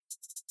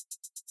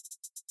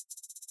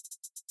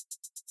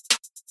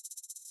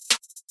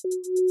This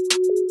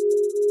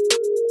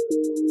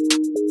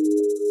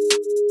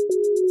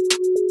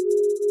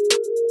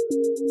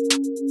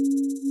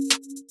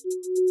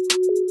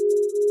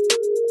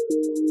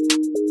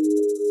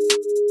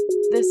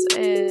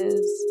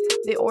is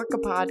the Orca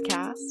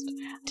Podcast.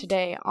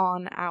 Today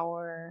on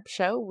our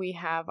show, we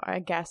have our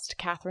guest,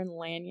 Kathryn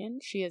Lanyon.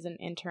 She is an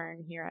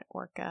intern here at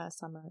Orca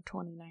summer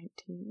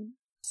 2019.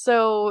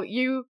 So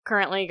you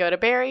currently go to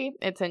Barry.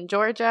 It's in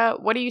Georgia.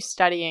 What are you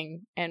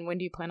studying, and when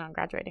do you plan on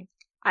graduating?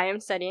 I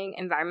am studying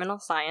environmental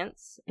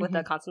science with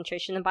a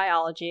concentration in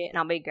biology, and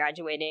I'll be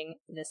graduating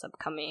this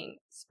upcoming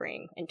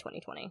spring in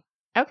 2020.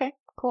 Okay,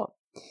 cool.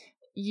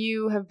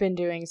 You have been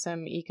doing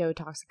some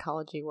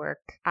ecotoxicology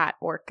work at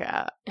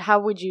Orca. How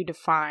would you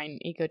define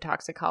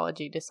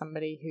ecotoxicology to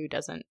somebody who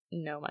doesn't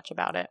know much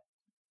about it?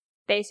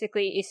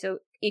 Basically,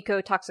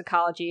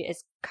 ecotoxicology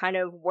is kind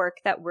of work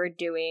that we're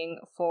doing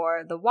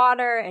for the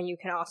water, and you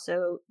can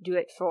also do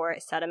it for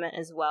sediment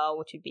as well,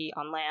 which would be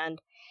on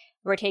land.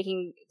 We're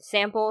taking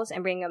samples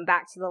and bringing them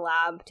back to the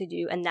lab to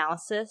do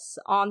analysis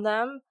on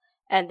them,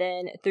 and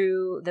then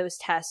through those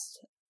tests,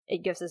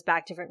 it gives us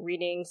back different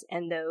readings,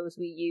 and those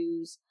we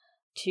use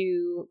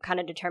to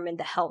kind of determine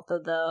the health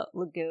of the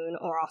lagoon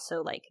or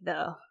also like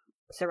the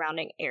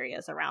surrounding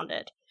areas around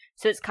it.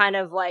 So it's kind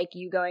of like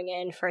you going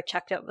in for a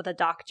checkup with a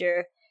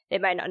doctor. They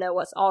might not know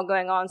what's all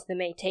going on, so they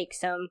may take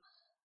some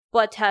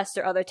blood tests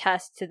or other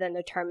tests to then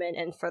determine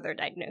and further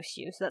diagnose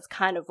you. So that's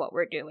kind of what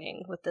we're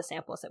doing with the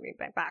samples that we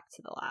bring back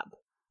to the lab.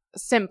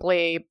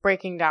 Simply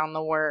breaking down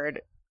the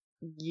word,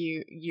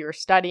 you're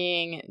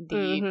studying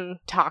the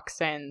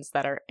toxins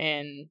that are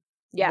in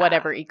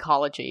whatever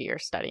ecology you're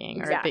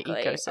studying, or the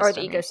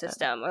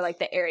ecosystem. Or like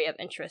the area of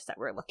interest that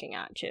we're looking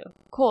at too.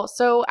 Cool.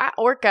 So at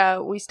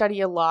Orca, we study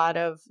a lot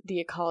of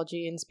the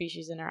ecology and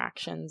species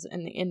interactions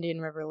in the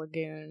Indian River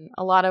Lagoon.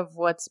 A lot of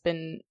what's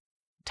been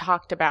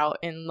talked about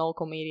in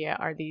local media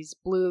are these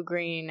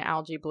blue-green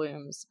algae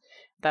blooms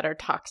that are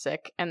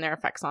toxic and their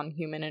effects on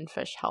human and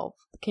fish health.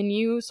 Can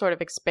you sort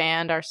of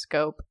expand our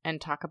scope and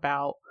talk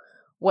about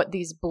what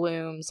these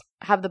blooms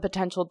have the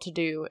potential to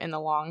do in the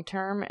long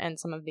term and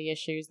some of the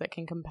issues that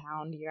can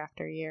compound year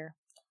after year?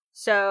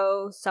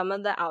 So some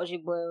of the algae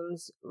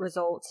blooms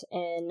result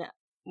in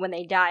when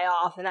they die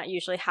off, and that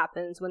usually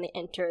happens when they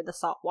enter the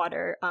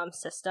saltwater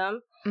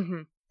system.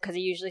 Because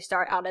they usually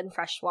start out in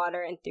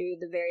freshwater, and through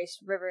the various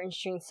river and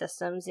stream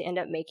systems, they end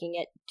up making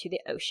it to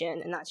the ocean,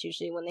 and that's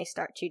usually when they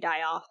start to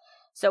die off.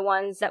 So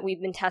ones that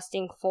we've been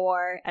testing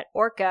for at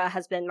Orca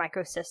has been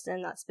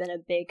microcystin. That's been a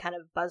big kind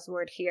of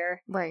buzzword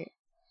here. Right.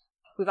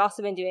 We've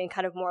also been doing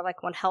kind of more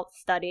like one health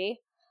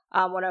study.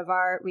 One of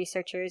our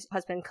researchers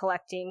has been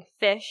collecting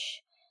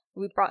fish.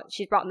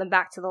 She's brought them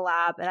back to the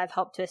lab, and I've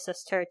helped to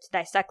assist her to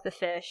dissect the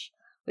fish.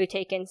 We've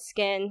taken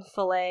skin,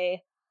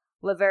 fillet,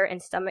 liver,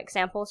 and stomach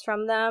samples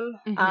from them.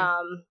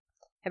 And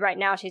right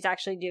now she's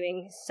actually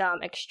doing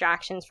some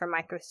extractions for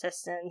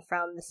microcystin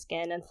from the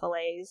skin and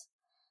fillets.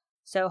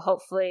 So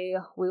hopefully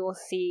we will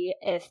see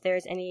if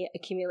there's any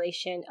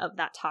accumulation of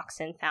that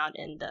toxin found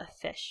in the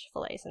fish,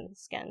 fillets, and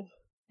skin,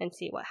 and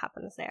see what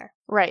happens there.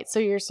 Right. So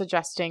you're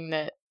suggesting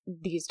that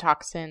these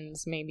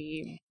toxins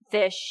maybe...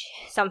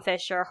 Some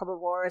fish are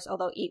herbivores, or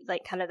they'll eat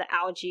like kind of the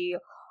algae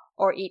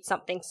or eat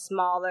something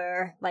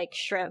smaller like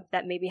shrimp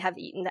that maybe have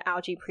eaten the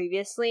algae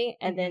previously.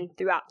 And then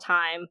throughout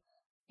time,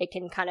 it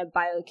can kind of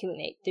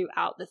bioaccumulate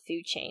throughout the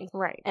food chain.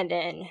 Right. And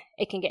then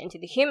it can get into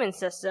the human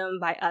system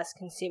by us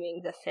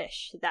consuming the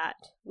fish that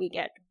we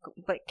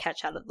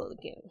catch out of the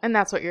lagoon. And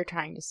that's what you're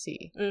trying to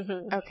see.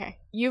 Okay.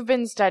 You've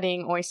been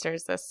studying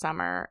oysters this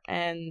summer,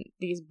 and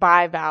these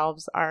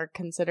bivalves are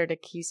considered a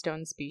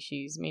keystone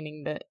species,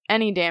 meaning that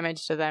any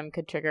damage to them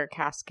could trigger a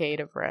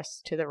cascade of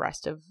risk to the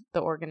rest of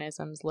the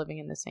organisms living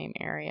in the same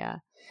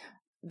area.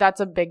 That's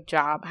a big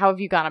job. How have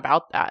you gone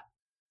about that?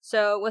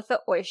 So with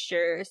the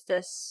oysters,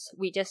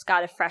 we just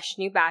got a fresh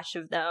new batch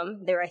of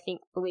them. They were, I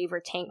believe,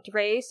 tank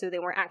raised, so they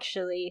weren't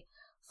actually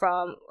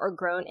from or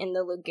grown in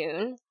the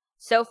lagoon.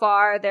 So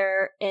far,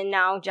 they're in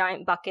now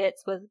giant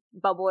buckets with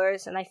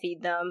bubblers, and I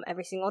feed them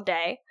every single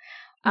day.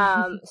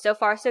 So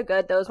far, so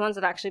good. Those ones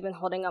have actually been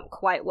holding up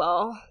quite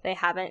well. They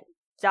haven't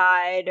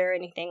died or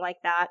anything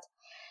like that.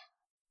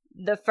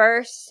 The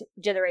first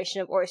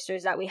generation of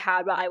oysters that we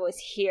had while I was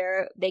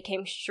here, they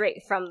came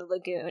straight from the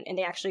lagoon, and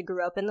they actually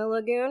grew up in the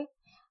lagoon.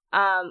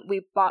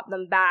 We brought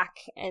them back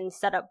and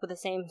set up with the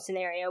same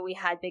scenario. We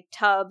had big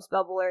tubs,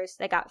 bubblers,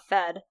 they got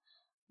fed.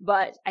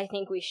 But I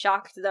think we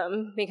shocked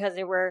them because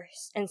they were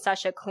in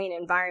such a clean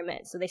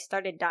environment. So they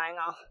started dying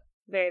off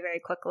very, very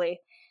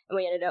quickly. And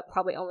we ended up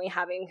probably only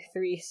having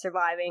 3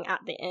 surviving at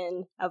the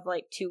end of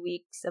like 2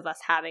 weeks of us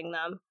having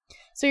them.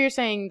 So you're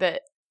saying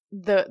that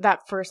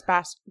that first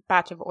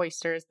batch of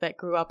oysters that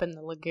grew up in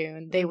the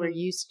lagoon, they were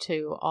used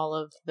to all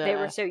of the... They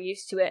were so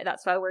used to it.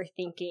 That's why we're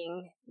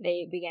thinking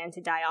they began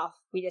to die off.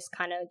 We just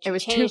kind of It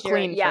was too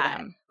clean for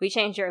them. We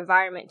changed their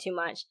environment too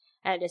much,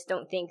 and I just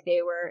don't think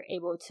they were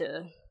able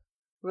to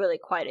really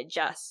quite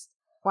adjust.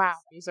 Wow.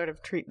 You sort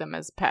of treat them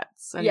as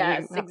pets. And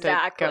yes, you have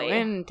exactly. to go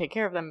in and take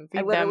care of them and feed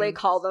them. I literally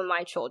call them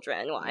my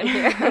children while I'm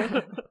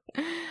here.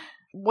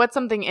 what's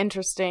something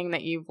interesting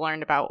that you've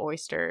learned about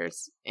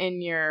oysters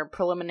in your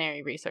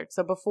preliminary research?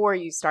 So before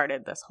you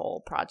started this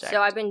whole project.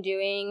 So I've been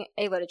doing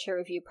a literature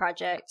review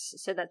project.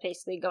 So that's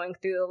basically going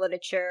through the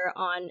literature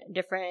on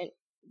different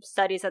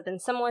studies that have been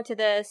similar to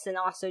this, and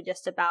also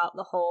just about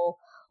the whole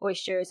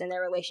oysters and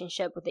their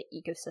relationship with the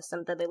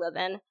ecosystem that they live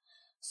in.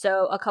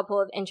 So a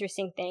couple of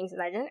interesting things is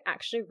I didn't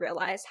actually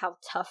realize how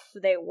tough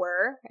they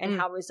were and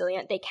how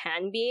resilient they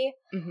can be,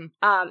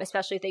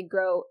 especially if they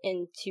grow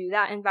into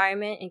that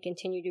environment and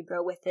continue to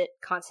grow with it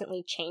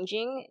constantly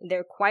changing.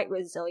 They're quite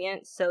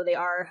resilient, so they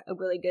are a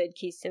really good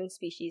keystone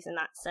species in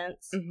that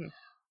sense.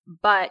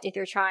 But if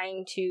you're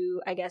trying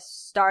to, I guess,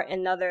 start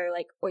another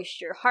like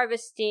oyster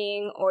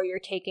harvesting, or you're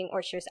taking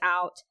oysters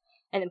out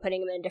and then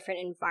putting them in a different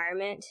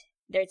environment,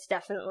 they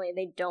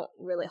don't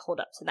really hold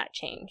up to that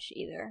change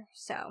either.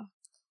 So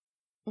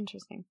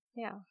interesting.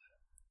 Yeah.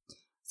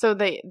 So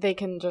they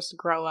can just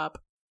grow up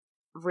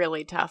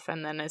really tough,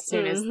 and then as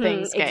soon as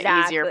things get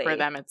easier for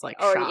them, it's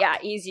like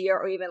shock. Easier,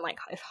 or even like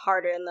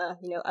harder in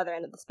the other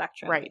end of the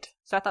spectrum. Right.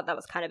 So I thought that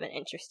was kind of an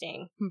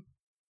interesting.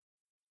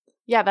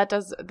 Yeah, that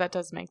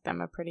does make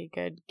them a pretty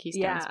good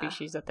keystone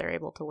species, that they're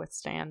able to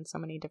withstand so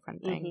many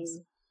different things,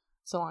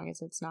 so long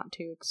as it's not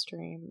too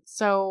extreme.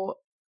 So,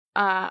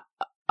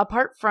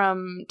 apart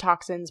from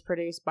toxins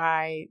produced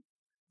by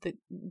the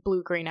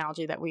blue-green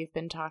algae that we've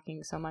been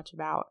talking so much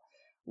about,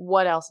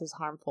 what else is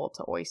harmful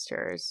to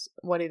oysters?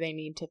 What do they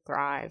need to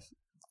thrive?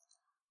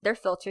 They're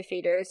filter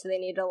feeders, so they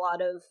need a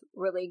lot of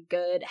really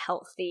good,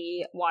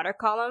 healthy water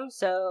columns.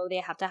 So they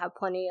have to have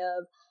plenty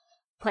of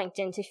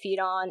plankton to feed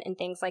on and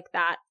things like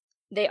that.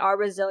 They are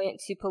resilient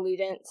to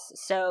pollutants,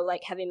 so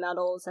like heavy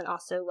metals and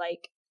also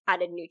like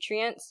added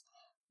nutrients.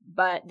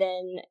 But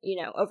then,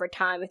 over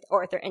time, if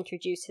they're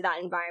introduced to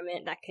that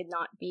environment, that could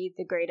not be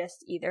the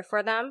greatest either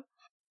for them.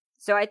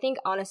 So I think,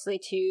 honestly,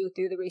 too,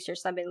 through the research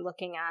I've been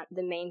looking at,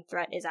 the main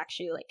threat is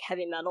actually like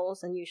heavy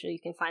metals, and usually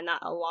you can find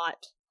that a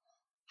lot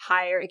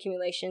higher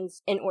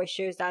accumulations in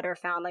oysters that are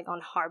found like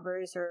on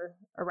harbors or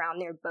around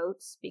their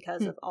boats,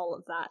 because of all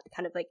of that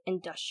kind of like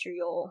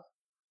industrial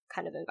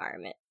kind of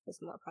environment is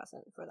more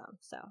present for them.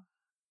 So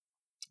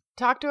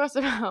talk to us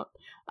about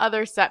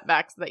other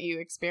setbacks that you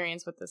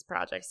experienced with this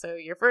project. So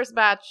your first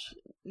batch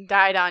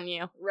died on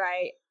you.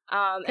 Right.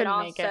 And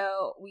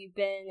also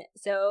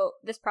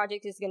this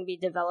project is going to be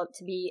developed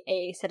to be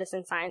a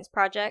citizen science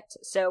project.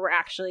 So we're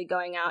actually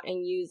going out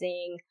and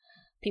using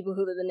people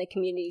who live in the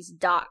community's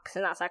docks,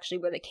 and that's actually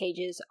where the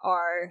cages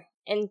are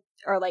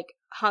like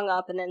hung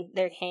up, and then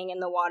they hang in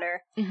the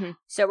water.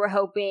 So we're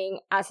hoping,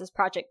 as this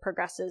project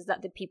progresses,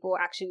 that the people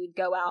actually would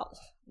go out,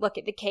 look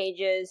at the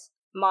cages,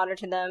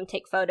 monitor them,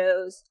 take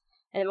photos,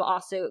 and we'll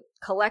also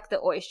collect the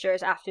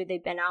oysters after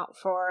they've been out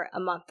for a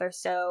month or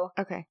so.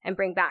 Okay. And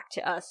bring back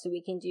to us so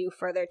we can do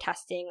further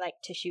testing, like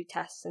tissue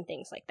tests and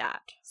things like that.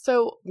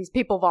 So these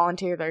people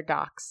volunteer their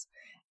docks,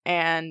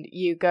 and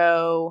you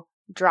go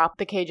drop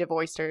the cage of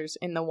oysters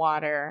in the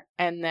water,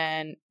 and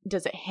then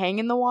does it hang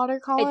in the water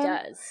column? It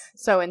does.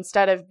 So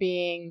instead of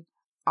being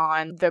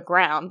on the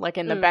ground, like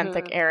in the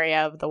benthic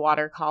area of the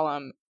water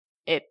column,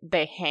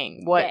 they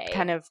hang. What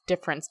kind of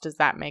difference does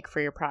that make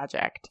for your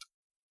project?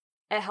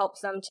 It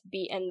helps them to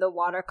be in the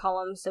water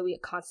column, so we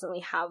constantly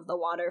have the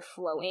water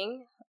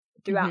flowing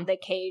throughout the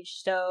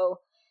cage. So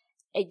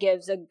it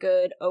gives a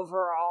good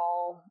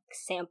overall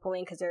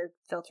sampling, because they're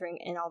filtering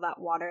in all that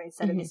water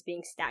instead of just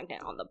being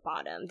stagnant on the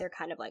bottom. They're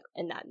kind of like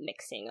in that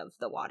mixing of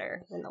the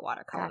water in the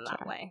water column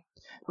that way.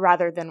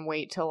 Rather than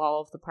wait till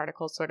all of the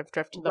particles sort of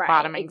drift to the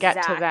bottom and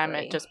get to them,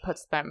 it just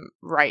puts them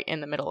right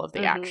in the middle of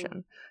the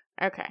action.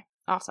 Okay,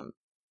 awesome.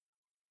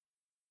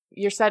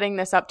 You're setting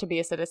this up to be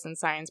a citizen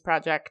science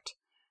project.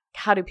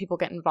 How do people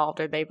get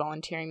involved? Are they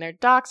volunteering their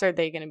docks? Are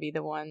they going to be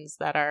the ones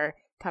that are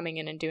coming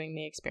in and doing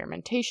the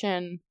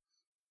experimentation?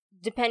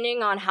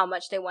 Depending on how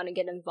much they want to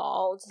get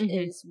involved,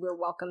 we're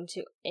welcome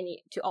to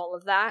all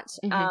of that.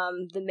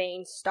 The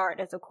main start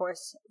is, of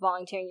course,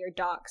 volunteering your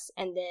docks,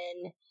 and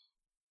then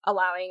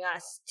allowing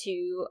us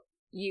to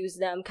use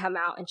them, come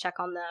out and check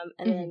on them,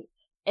 and then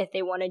if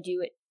they want to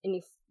do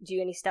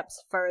any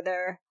steps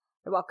further,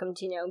 they're welcome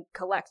to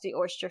collect the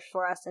oysters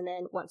for us, and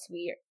then once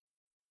we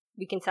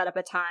can set up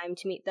a time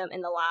to meet them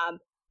in the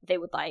lab. If they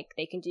would like,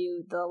 they can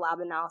do the lab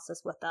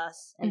analysis with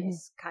us and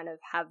just kind of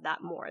have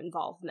that more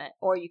involvement.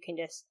 Or you can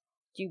just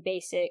do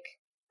basic,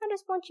 I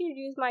just want you to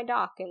use my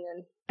dock, and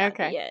then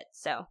that'd be it.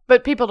 So,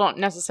 but people don't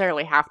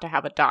necessarily have to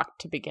have a dock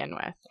to begin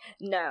with.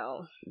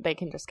 No. They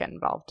can just get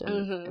involved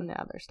in the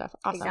other stuff.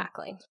 Awesome.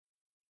 Exactly.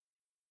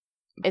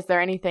 Is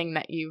there anything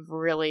that you've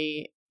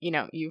really,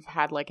 you've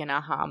had like an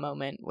aha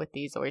moment with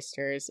these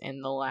oysters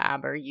in the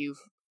lab, or you've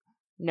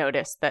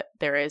noticed that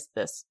there is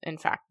this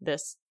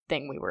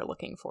thing we were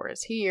looking for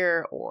is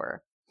here,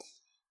 or?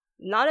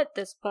 Not at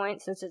this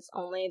point, since it's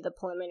only the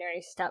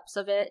preliminary steps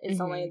of it.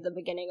 It's only the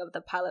beginning of the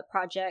pilot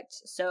project.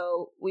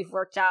 So we've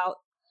worked out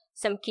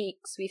some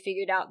kinks. We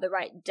figured out the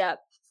right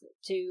depth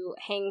to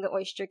hang the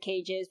oyster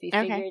cages. We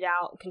figured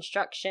out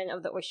construction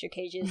of the oyster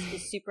cages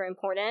is super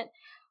important.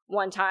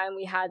 One time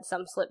we had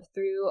some slip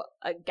through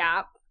a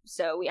gap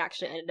So we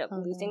actually ended up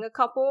losing a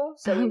couple.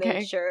 So we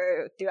made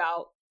sure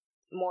throughout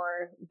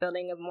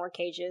building of more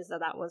cages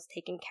that was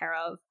taken care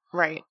of.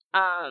 Right.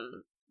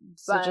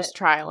 So just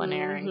trial and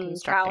error and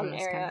constructing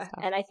this kind of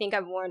stuff. And I think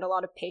I've learned a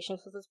lot of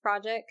patience with this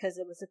project because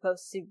it was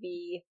supposed to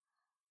be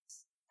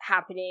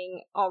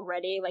happening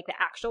already, like the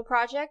actual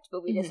project,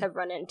 but we just have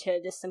run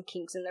into just some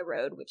kinks in the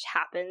road, which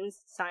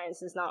happens.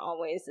 Science is not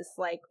always just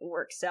like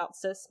works out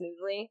so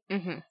smoothly.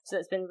 So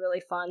it's been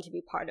really fun to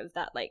be part of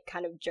that like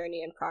kind of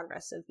journey and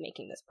progress of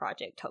making this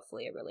project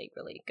hopefully a really,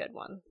 really good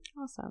one.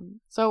 Awesome.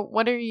 So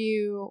what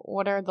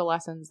are the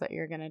lessons that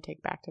you're going to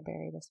take back to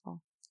Barry this fall?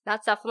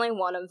 That's definitely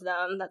one of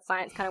them, that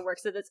science kind of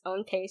works at its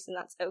own pace, and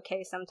that's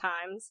okay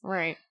sometimes.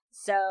 Right.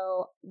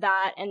 So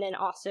that, and then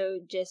also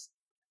just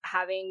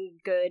having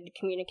good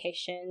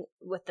communication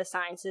with the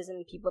sciences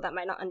and people that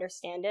might not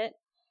understand it,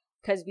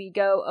 because we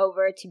go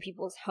over to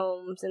people's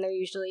homes and they're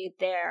usually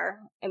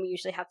there, and we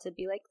usually have to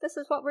be like, this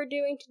is what we're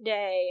doing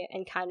today,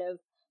 and kind of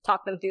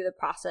talk them through the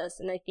process.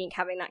 And I think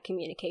having that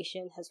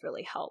communication has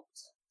really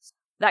helped.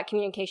 That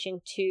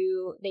communication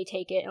too, they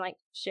take it and like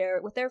share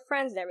it with their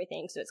friends and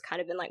everything, so it's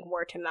kind of been like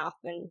word to mouth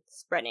and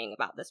spreading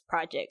about this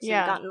project. So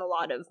we've gotten a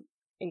lot of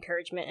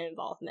encouragement and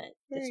involvement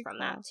just from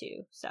that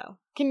too. So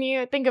can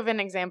you think of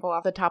an example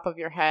off the top of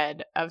your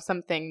head of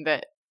something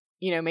that,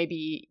 you know,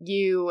 maybe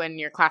you and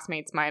your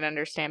classmates might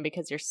understand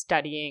because you're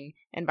studying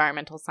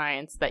environmental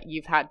science that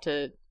you've had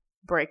to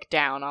break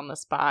down on the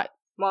spot?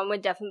 One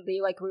would definitely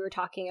be like we were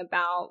talking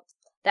about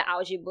the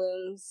algae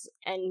blooms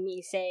and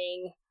me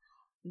saying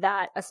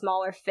that a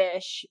smaller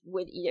fish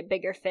would eat a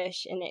bigger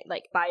fish and it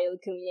like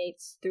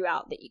bioaccumulates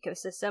throughout the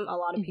ecosystem. A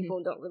lot of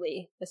people don't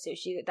really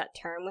associate that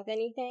term with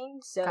anything.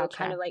 So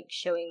kind of like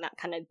showing that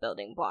kind of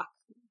building block.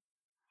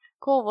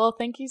 Cool. Well,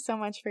 thank you so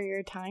much for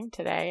your time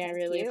today. I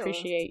really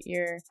appreciate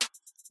your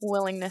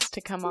willingness to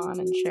come on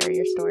and share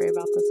your story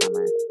about the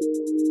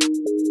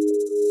summer.